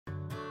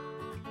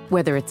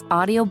Whether it's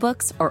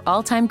audiobooks or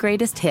all-time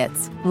greatest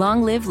hits,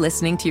 long live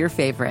listening to your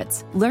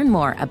favorites. Learn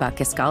more about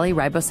Kisqali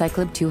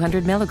Ribociclib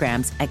 200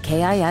 milligrams at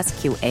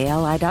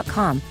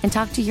KISQALI.com and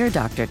talk to your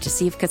doctor to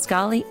see if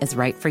Kisqali is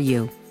right for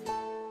you.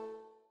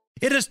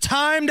 It is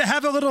time to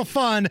have a little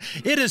fun.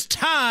 It is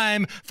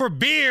time for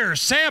Beer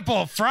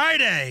Sample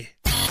Friday.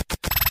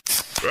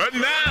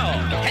 And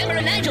now, Hammer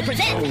and Nigel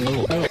present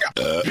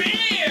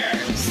Beer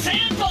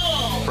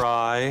Sample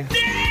Fry.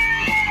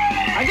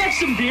 I got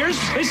some beers.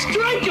 Let's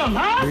drink them,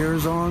 huh?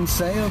 Beer's on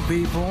sale,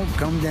 people.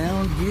 Come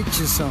down, get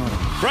you some.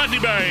 Brought to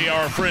you by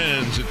our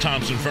friends at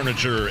Thompson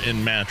Furniture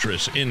and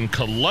Mattress in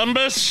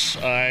Columbus.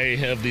 I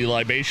have the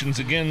libations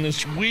again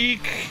this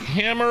week.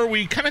 Hammer,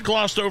 we kind of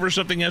glossed over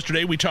something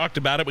yesterday. We talked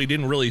about it. We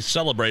didn't really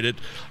celebrate it.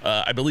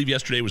 I believe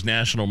yesterday was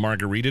National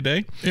Margarita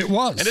Day. It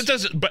was. And it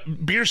doesn't,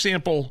 but Beer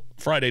Sample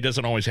Friday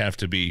doesn't always have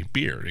to be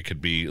beer. It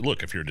could be,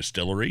 look, if you're a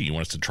distillery, you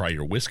want us to try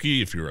your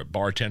whiskey. If you're a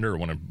bartender or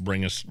want to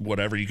bring us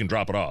whatever, you can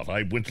drop it off.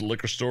 I went to the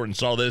liquor store and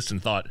saw this and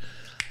thought,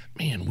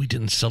 man, we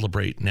didn't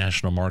celebrate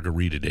National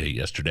Margarita Day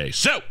yesterday.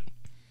 So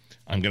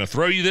I'm going to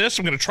throw you this.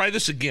 I'm going to try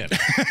this again.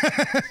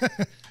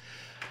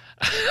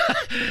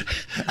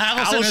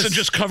 Allison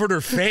just covered her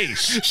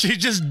face. She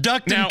just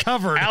ducked and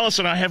covered.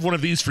 Allison, I have one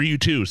of these for you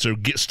too. So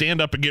stand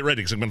up and get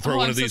ready because I'm going to throw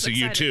one of these at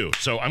you too.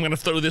 So I'm going to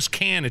throw this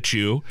can at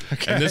you.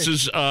 Okay. And this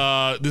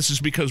is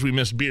because we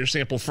missed Beer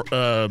Sample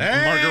Margarita.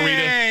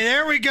 Hey,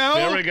 there we go.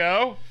 There we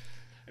go.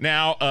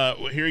 Now,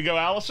 here you go,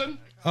 Allison.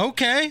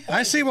 Okay,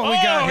 I see what we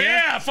got here. Oh,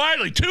 yeah,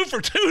 finally. 2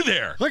 for 2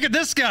 there. Look at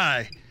this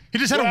guy. He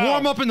just had to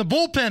warm up in the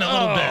bullpen a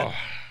little bit.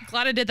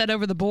 Glad I did that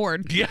over the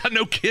board. Yeah,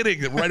 no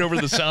kidding. Right over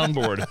the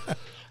soundboard.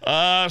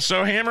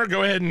 So, Hammer,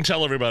 go ahead and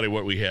tell everybody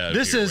what we have.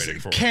 This is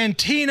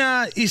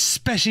Cantina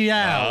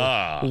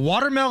Especial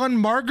Watermelon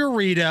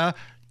Margarita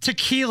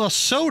Tequila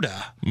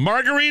Soda.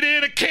 Margarita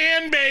in a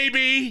can,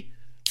 baby.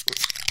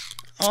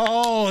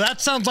 Oh,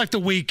 that sounds like the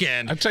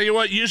weekend. I tell you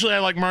what, usually I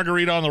like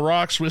margarita on the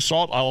rocks with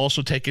salt. I'll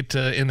also take it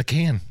in the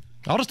can.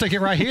 I'll just take it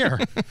right here.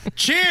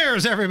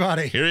 Cheers,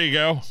 everybody. Here you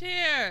go.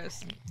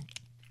 Cheers.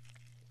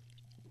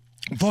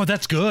 Boy,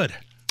 that's good.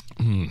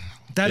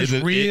 That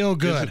is real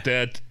good. Isn't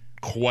that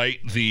quite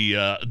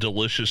the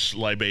delicious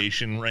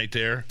libation right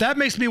there? That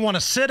makes me want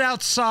to sit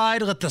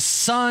outside, let the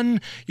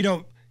sun,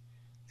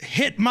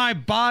 hit my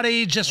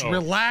body, just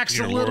relax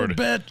a little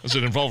bit. Does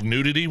it involve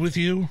nudity with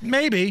you?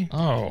 Maybe.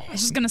 Oh. I was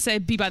just going to say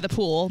be by the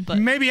pool, but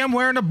maybe I'm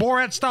wearing a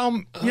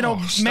Borat-style,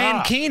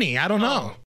 mankini. I don't know.